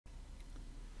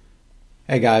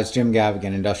Hey guys, Jim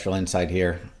Gavigan, Industrial Insight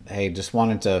here. Hey, just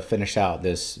wanted to finish out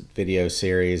this video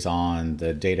series on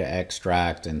the data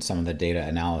extract and some of the data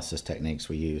analysis techniques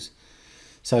we use.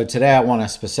 So today I want to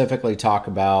specifically talk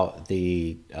about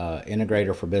the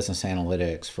integrator for business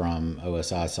analytics from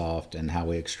OSIsoft and how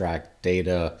we extract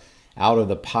data out of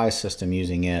the PI system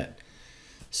using it.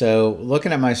 So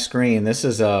looking at my screen, this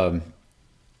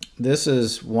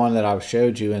is one that I've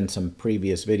showed you in some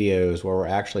previous videos where we're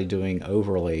actually doing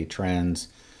overlay trends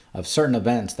of certain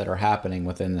events that are happening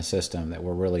within the system that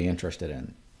we're really interested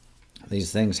in.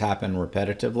 These things happen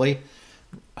repetitively.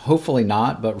 Hopefully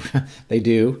not, but they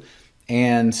do.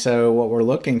 And so what we're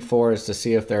looking for is to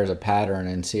see if there's a pattern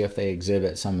and see if they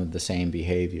exhibit some of the same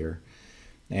behavior.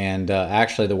 And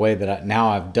actually the way that now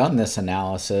I've done this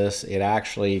analysis, it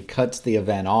actually cuts the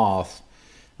event off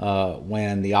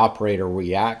when the operator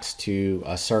reacts to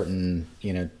a certain,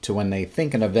 to when they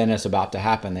think an event is about to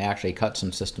happen, they actually cut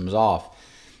some systems off.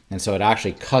 And so it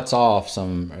actually cuts off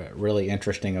some really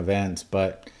interesting events.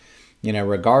 But,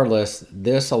 regardless,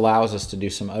 this allows us to do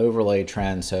some overlay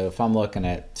trends. So if I'm looking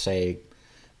at, say,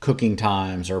 cooking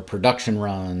times or production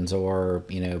runs or,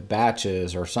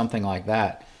 batches or something like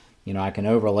that, I can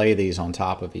overlay these on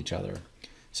top of each other.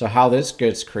 So how this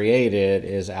gets created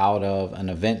is out of an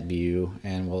event view,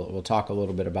 and we'll talk a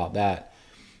little bit about that.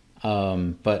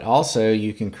 But also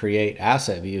you can create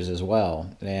asset views as well,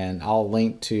 and I'll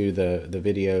link to the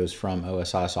videos from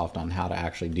OSIsoft on how to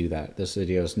actually do that. This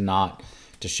video is not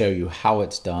to show you how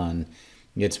it's done.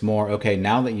 It's more, okay,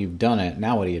 now that you've done it,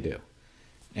 now what do you do?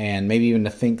 And maybe even to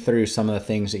think through some of the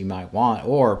things that you might want,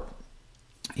 or,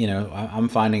 I'm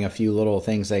finding a few little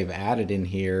things they've added in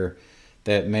here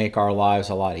that make our lives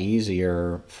a lot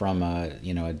easier from a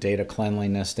data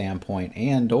cleanliness standpoint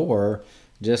and or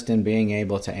just in being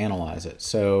able to analyze it.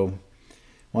 So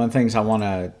one of the things I want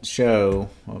to show,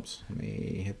 whoops, let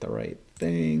me hit the right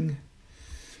thing.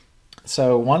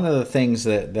 So one of the things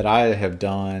that I have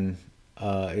done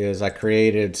is I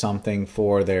created something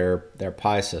for their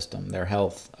PI system, their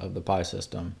health of the PI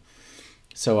system.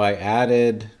 So I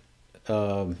added,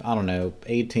 I don't know,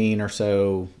 18 or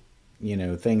so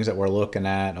things that we're looking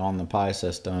at on the PI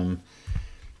system.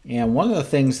 And one of the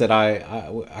things that I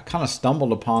kind of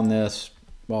stumbled upon this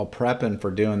while prepping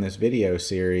for doing this video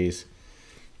series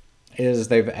is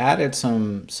they've added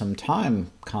some time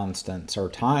constants or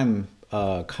time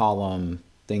column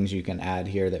things you can add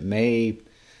here that may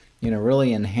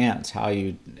really enhance how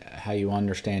you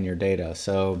understand your data.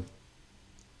 So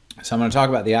I'm going to talk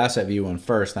about the asset view one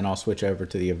first, then I'll switch over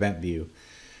to the event view.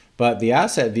 But the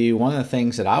asset view, one of the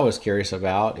things that I was curious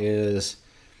about is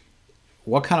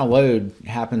what kind of load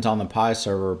happens on the PI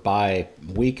server by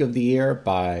week of the year,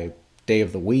 by day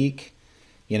of the week,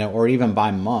 or even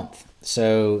by month.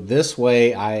 So this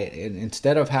way,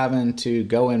 instead of having to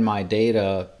go in my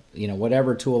data,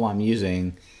 whatever tool I'm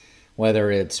using,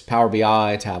 whether it's Power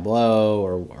BI, Tableau,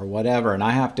 or whatever, and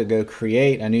I have to go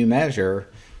create a new measure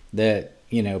that,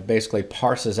 basically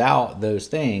parses out those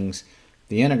things,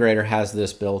 the integrator has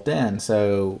this built in,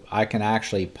 so I can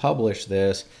actually publish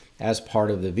this as part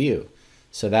of the view.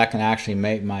 So that can actually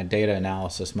make my data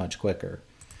analysis much quicker.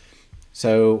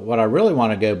 So what I really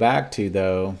want to go back to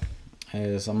though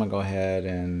is I'm going to go ahead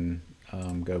and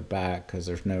go back because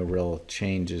there's no real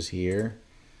changes here.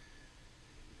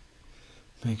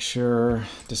 Make sure,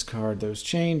 discard those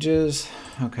changes.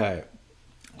 Okay,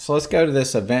 so let's go to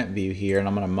this event view here and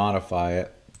I'm going to modify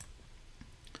it.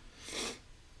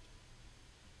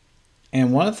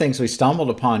 And one of the things we stumbled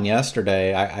upon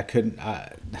yesterday,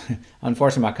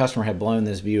 unfortunately my customer had blown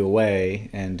this view away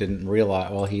and didn't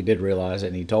realize, well, he did realize it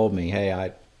and he told me, hey,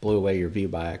 I blew away your view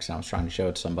by accident. I was trying to show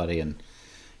it to somebody and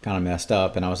kind of messed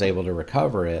up, and I was able to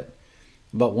recover it.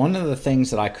 But one of the things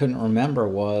that I couldn't remember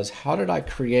was, how did I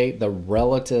create the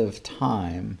relative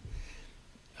time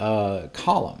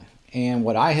column? And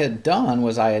what I had done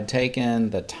was I had taken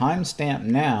the timestamp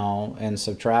now and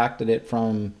subtracted it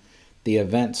from the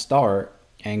event start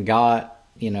and got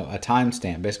a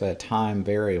timestamp, basically a time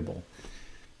variable.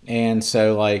 And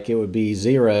so like it would be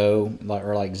 0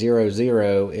 or like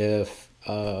 00 if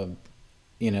the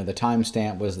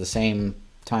timestamp was the same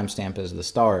timestamp as the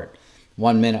start.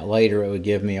 1 minute later it would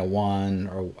give me a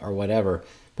 1 or whatever.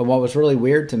 But what was really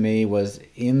weird to me was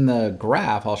in the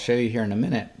graph, I'll show you here in a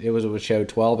minute, it would show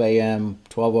 12 a.m.,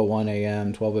 12:01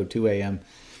 a.m., 12:02 a.m.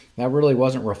 That really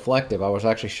wasn't reflective. I was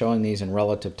actually showing these in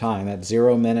relative time. That's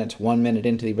 0 minutes, 1 minute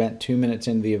into the event, 2 minutes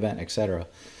into the event, etc.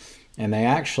 And they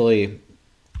actually,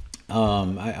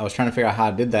 I was trying to figure out how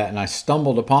I did that, and I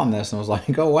stumbled upon this and was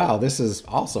like, oh wow, this is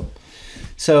awesome.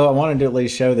 So I wanted to at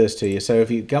least show this to you. So if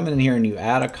you come in here and you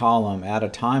add a column, add a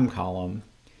time column,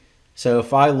 So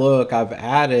if I look, I've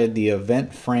added the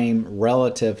event frame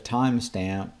relative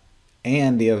timestamp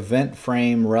and the event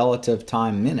frame relative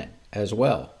time minute as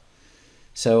well.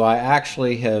 So I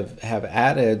actually have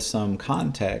added some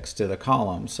context to the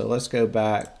column. So let's go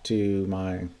back to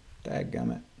my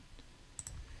dadgummit.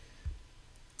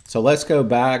 So let's go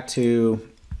back to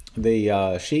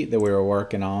the sheet that we were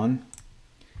working on.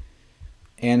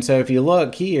 And so if you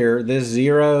look here, this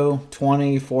 0,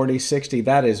 20, 40, 60,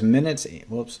 that is minutes,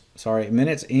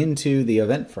 minutes into the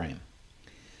event frame.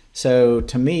 So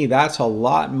to me, that's a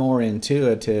lot more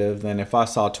intuitive than if I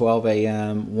saw 12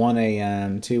 a.m., 1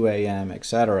 a.m., 2 a.m.,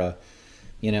 etc.,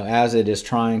 you know, as it is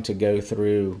trying to go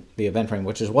through the event frame,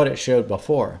 which is what it showed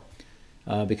before,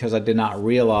 because I did not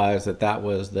realize that that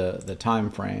was the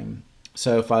time frame.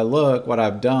 So if I look, what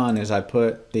I've done is I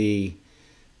put the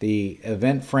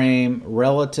event frame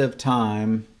relative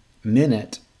time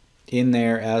minute in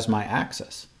there as my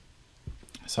axis.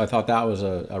 So I thought that was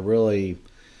a really,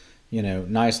 you know,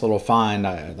 nice little find.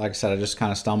 Like I said, I just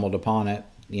kind of stumbled upon it.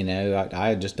 You know, I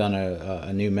had just done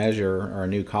a new measure or a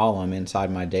new column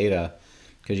inside my data,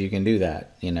 because you can do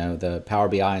that. You know, the Power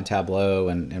BI and Tableau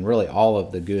and really all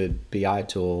of the good BI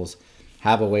tools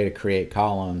have a way to create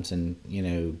columns and, you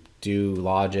know, do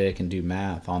logic and do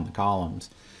math on the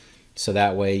columns. So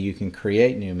that way you can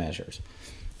create new measures.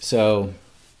 So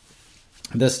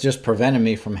this just prevented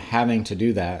me from having to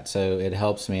do that. So it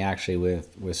helps me actually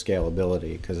with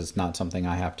scalability, because it's not something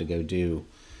I have to go do,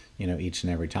 you know, each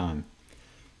and every time.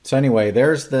 So anyway,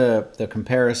 there's the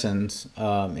comparisons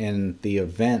in the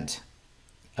event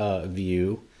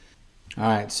view. All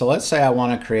right, so let's say I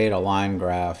want to create a line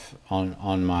graph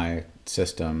on my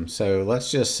system. So let's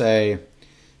just say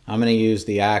I'm going to use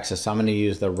the axis. I'm going to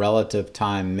use the relative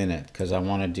time minute because I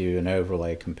want to do an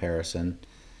overlay comparison.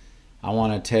 I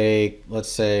want to take,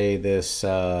 let's say, this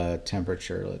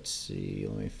temperature. Let's see,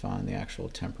 let me find the actual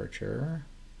temperature.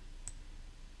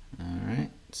 All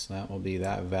right, so that will be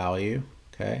that value,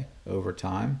 okay, over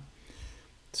time.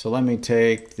 So let me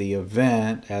take the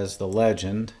event as the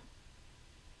legend,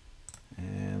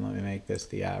 and let me make this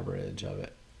the average of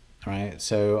it. All right,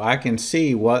 so I can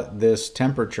see what this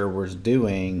temperature was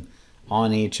doing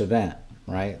on each event,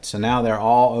 right? So now they're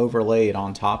all overlaid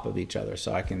on top of each other,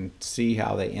 so I can see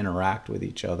how they interact with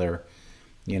each other,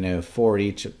 you know, for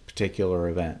each particular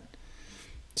event.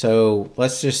 So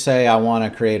let's just say I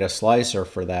want to create a slicer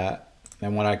for that,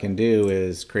 and what I can do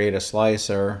is create a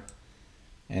slicer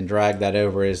and drag that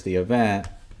over as the event,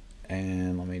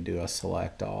 and let me do a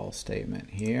select all statement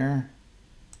here.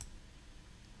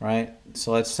 Right,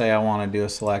 so let's say I want to do a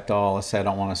select all. Let's say I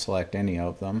don't want to select any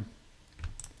of them.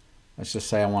 Let's just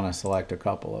say I want to select a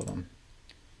couple of them.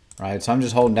 Right, so I'm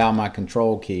just holding down my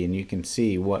control key and you can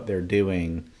see what they're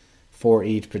doing for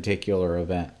each particular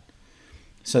event.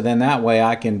 So then that way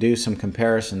I can do some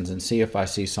comparisons and see if I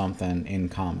see something in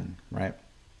common, right?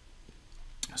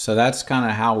 So that's kind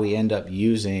of how we end up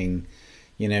using,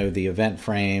 you know, the event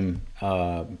frame,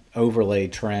 overlay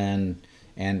trend,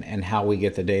 and how we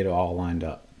get the data all lined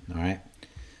up. All right,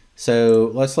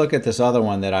 so let's look at this other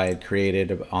one that I had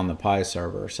created on the Pi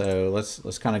server. So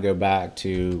let's kind of go back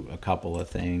to a couple of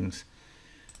things.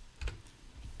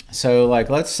 So like,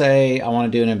 let's say I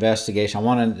want to do an investigation. I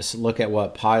want to look at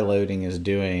what Pi loading is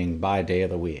doing by day of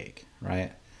the week,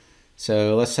 right?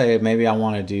 So let's say maybe I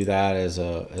want to do that as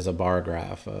a bar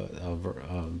graph,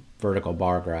 a vertical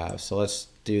bar graph. So let's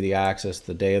do the axis,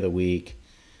 the day of the week.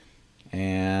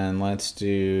 And let's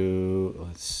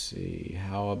see,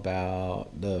 how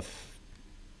about the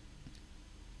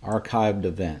archived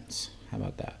events? How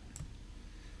about that?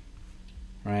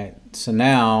 Right, so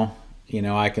now, you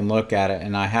know, I can look at it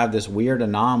and I have this weird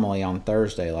anomaly on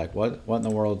Thursday, like what in the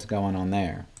world's going on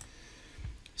there?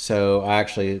 So I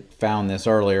actually found this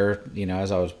earlier, you know,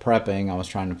 as I was prepping, I was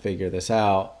trying to figure this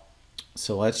out.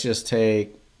 So let's just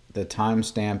take the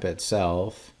timestamp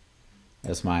itself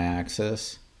as my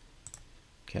axis.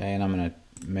 Okay, and I'm going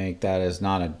to make that as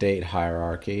not a date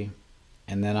hierarchy.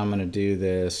 And then I'm going to do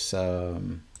this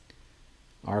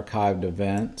archived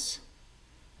events,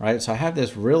 right? So I have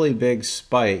this really big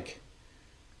spike,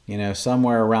 you know,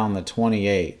 somewhere around the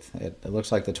 28th. It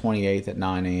looks like the 28th at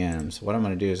 9 a.m. So what I'm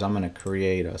going to do is I'm going to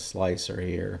create a slicer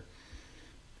here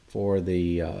for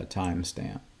the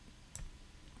timestamp,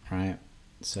 right?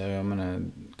 So I'm going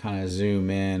to kind of zoom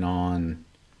in on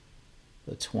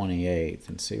the 28th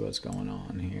and see what's going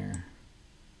on here.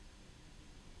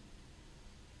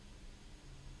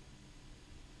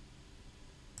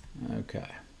 Okay.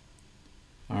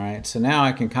 All right, so now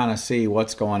I can kind of see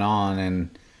what's going on,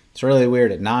 and it's really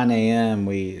weird. At 9 a.m.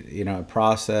 we, you know,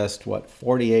 processed what,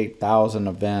 48,000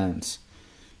 events,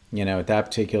 at that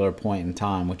particular point in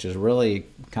time, which is really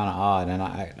kind of odd. And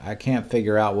I can't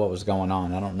figure out what was going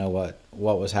on. I don't know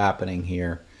what was happening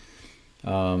here.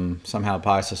 Somehow the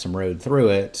PI system rode through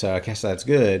it, so I guess that's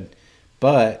good.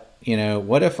 But,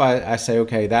 what if I say,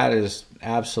 okay, that is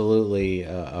absolutely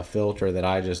a filter that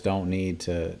I just don't need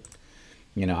to,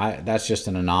 that's just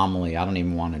an anomaly. I don't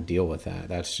even want to deal with that.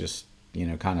 That's just,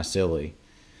 kind of silly.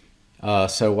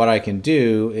 So what I can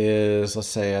do is, let's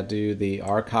say I do the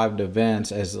archived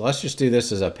events let's just do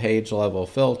this as a page level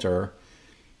filter.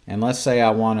 And let's say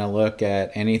I want to look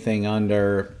at anything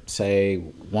under, say,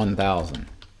 1,000,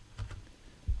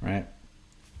 right?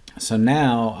 So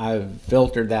now I've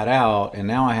filtered that out, and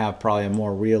now I have probably a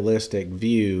more realistic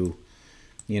view,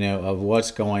 of what's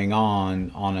going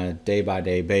on a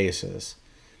day-by-day basis.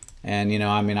 And,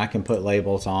 I can put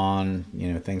labels on,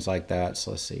 things like that.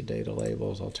 So let's see, data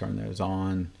labels, I'll turn those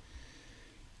on.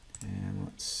 And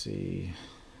let's see,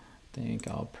 I think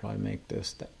I'll probably make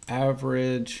this the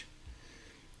average.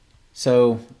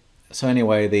 So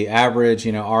anyway, the average,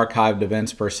 archived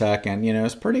events per second,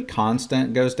 is pretty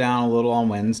constant, goes down a little on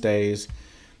Wednesdays.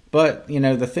 But,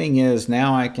 the thing is,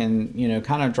 now I can,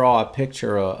 kind of draw a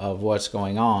picture of what's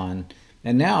going on.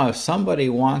 And now if somebody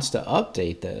wants to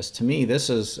update this, to me, this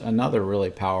is another really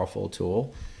powerful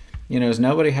tool. As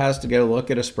nobody has to go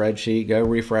look at a spreadsheet, go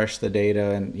refresh the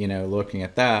data, and, looking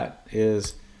at that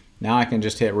is now I can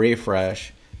just hit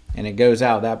refresh and it goes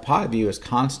out. That PI view is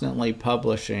constantly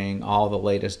publishing all the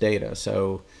latest data.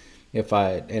 So if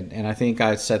and I think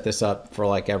I set this up for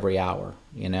like every hour,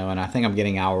 and I think I'm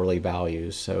getting hourly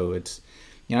values. So it's,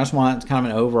 I just want kind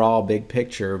of an overall big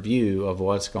picture view of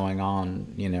what's going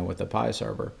on, with the PI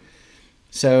server.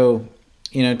 So,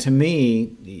 to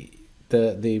me,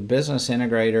 the business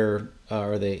integrator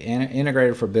or the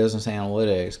integrator for business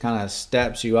analytics kind of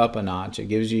steps you up a notch. It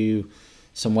gives you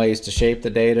some ways to shape the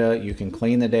data. You can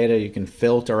clean the data. You can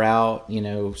filter out,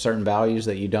 certain values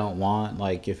that you don't want.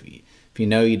 Like if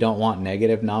you don't want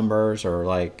negative numbers, or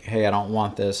like, hey, I don't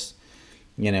want this.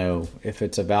 If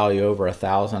it's a value over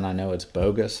 1,000, I know it's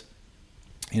bogus.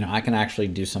 I can actually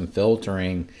do some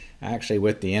filtering actually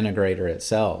with the integrator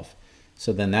itself.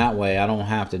 So then that way I don't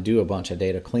have to do a bunch of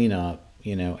data cleanup,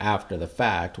 after the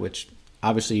fact, which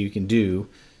obviously you can do,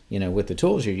 with the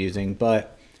tools you're using.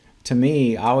 But to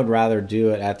me, I would rather do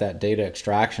it at that data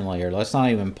extraction layer. Let's not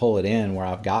even pull it in where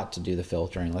I've got to do the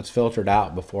filtering. Let's filter it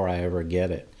out before I ever get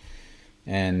it.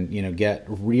 And, get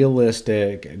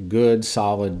realistic, good,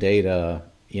 solid data,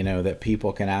 that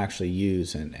people can actually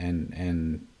use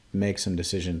and make some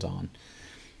decisions on.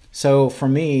 So for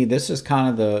me, this is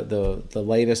kind of the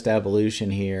latest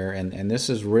evolution here. And this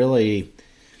is really,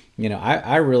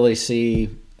 I really see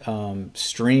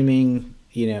streaming,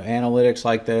 analytics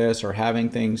like this, or having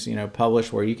things,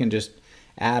 published where you can just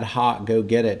ad hoc go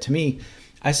get it. To me,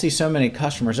 I see so many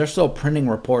customers, they're still printing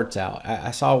reports out. I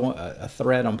saw a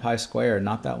thread on Pi Square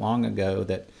not that long ago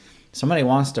that somebody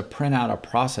wants to print out a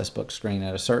process book screen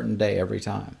at a certain day every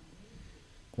time.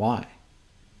 Why?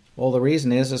 Well, the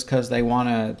reason is because they want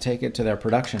to take it to their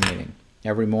production meeting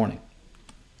every morning.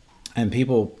 And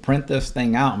people print this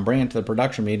thing out and bring it to the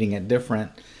production meeting at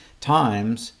different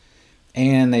times,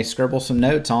 and they scribble some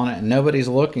notes on it, and nobody's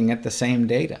looking at the same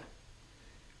data.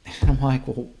 And I'm like,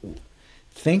 well,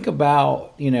 think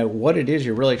about, what it is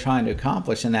you're really trying to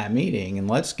accomplish in that meeting, and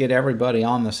let's get everybody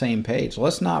on the same page.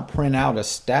 Let's not print out a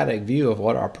static view of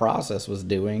what our process was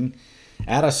doing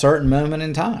at a certain moment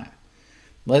in time.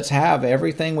 Let's have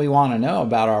everything we want to know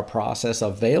about our process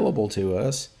available to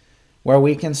us, where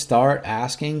we can start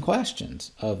asking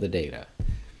questions of the data.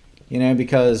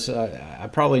 Because I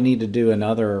probably need to do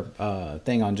another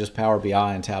thing on just Power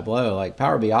BI and Tableau. Like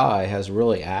Power BI has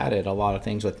really added a lot of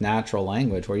things with natural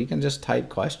language where you can just type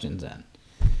questions in.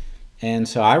 And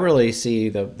so I really see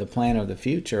the plan of the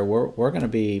future. We're going to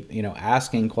be,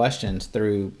 asking questions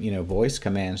through, voice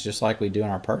commands, just like we do in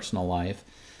our personal life,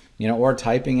 or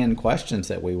typing in questions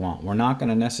that we want. We're not going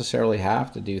to necessarily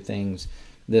have to do things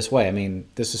this way. I mean,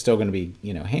 this is still going to be,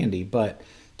 handy, but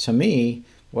to me,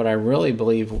 what I really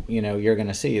believe, you're going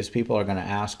to see is people are going to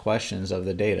ask questions of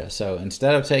the data. So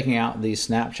instead of taking out these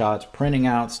snapshots, printing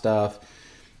out stuff,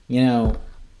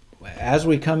 as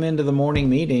we come into the morning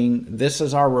meeting, this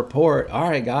is our report. All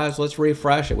right, guys, let's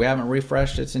refresh it. We haven't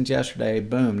refreshed it since yesterday.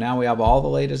 Boom. Now we have all the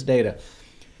latest data.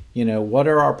 What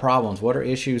are our problems? What are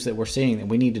issues that we're seeing that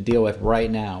we need to deal with right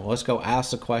now? Let's go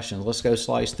ask the questions. Let's go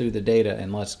slice through the data,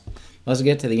 and let's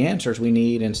get to the answers we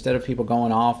need, instead of people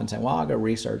going off and saying, well, I'll go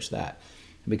research that,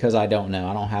 because I don't know.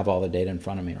 I don't have all the data in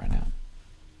front of me right now.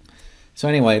 So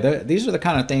anyway, these are the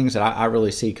kind of things that I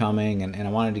really see coming, and I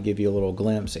wanted to give you a little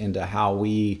glimpse into how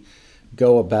we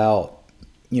go about,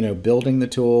 building the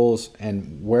tools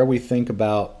and where we think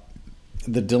about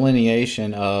the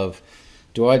delineation of,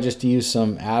 do I just use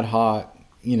some ad hoc,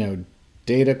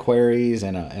 data queries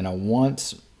and a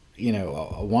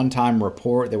one-time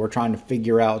report that we're trying to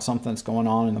figure out something that's going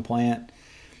on in the plant?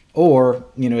 Or,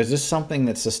 is this something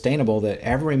that's sustainable that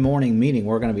every morning meeting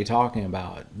we're going to be talking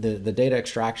about? The data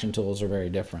extraction tools are very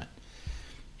different.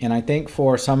 And I think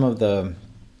for some of the,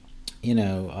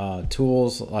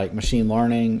 tools like machine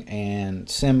learning and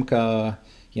SIMCA,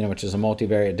 which is a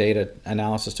multivariate data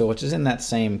analysis tool, which is in that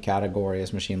same category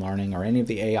as machine learning, or any of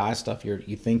the AI stuff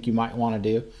you think you might want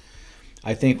to do,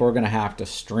 I think we're going to have to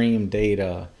stream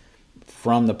data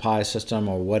from the PI system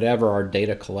or whatever our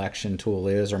data collection tool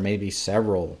is, or maybe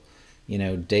several,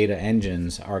 data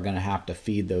engines are going to have to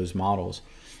feed those models.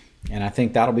 And I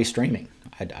think that'll be streaming.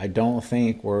 I don't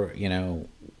think we're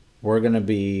going to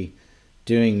be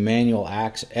doing manual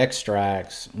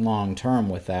extracts long term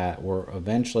with that. We're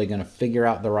eventually going to figure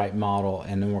out the right model,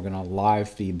 and then we're going to live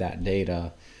feed that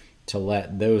data to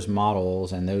let those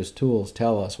models and those tools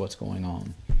tell us what's going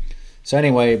on. So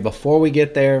anyway, before we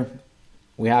get there,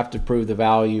 we have to prove the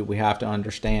value. We have to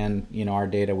understand, our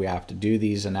data. We have to do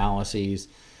these analyses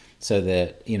so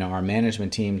that, our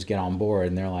management teams get on board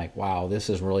and they're like, wow, this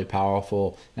is really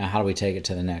powerful. Now, how do we take it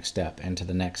to the next step, and to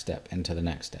the next step, and to the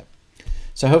next step?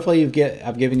 So hopefully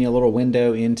I've given you a little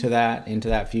window into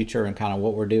that future and kind of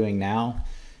what we're doing now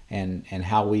and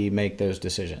how we make those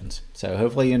decisions. So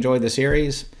hopefully you enjoyed the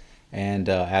series. And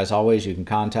as always, you can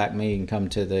contact me. You can come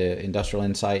to the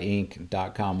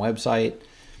industrialinsightinc.com website.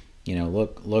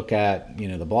 Look at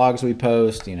the blogs we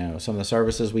post. Some of the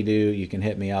services we do. You can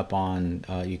hit me up on.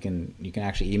 You can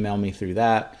actually email me through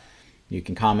that. You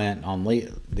can comment on the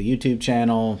YouTube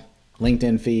channel,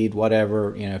 LinkedIn feed,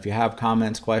 whatever. If you have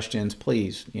comments, questions,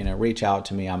 please reach out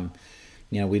to me.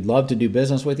 We'd love to do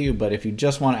business with you, but if you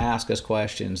just want to ask us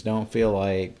questions, don't feel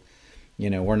like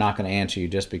we're not going to answer you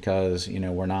just because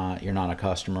you're not a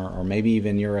customer, or maybe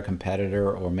even you're a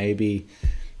competitor, or maybe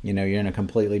you're in a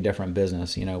completely different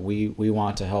business. We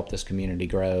want to help this community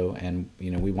grow, and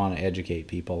we want to educate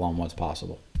people on what's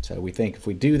possible. So we think if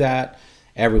we do that,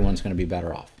 everyone's going to be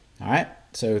better off. All right.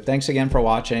 So thanks again for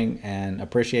watching, and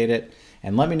appreciate it.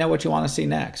 And let me know what you want to see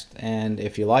next. And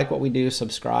if you like what we do,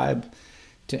 subscribe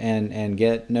to and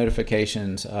get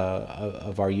notifications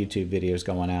of our YouTube videos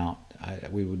going out.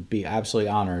 We would be absolutely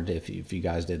honored if you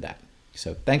guys did that.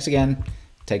 So thanks again.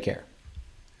 Take care.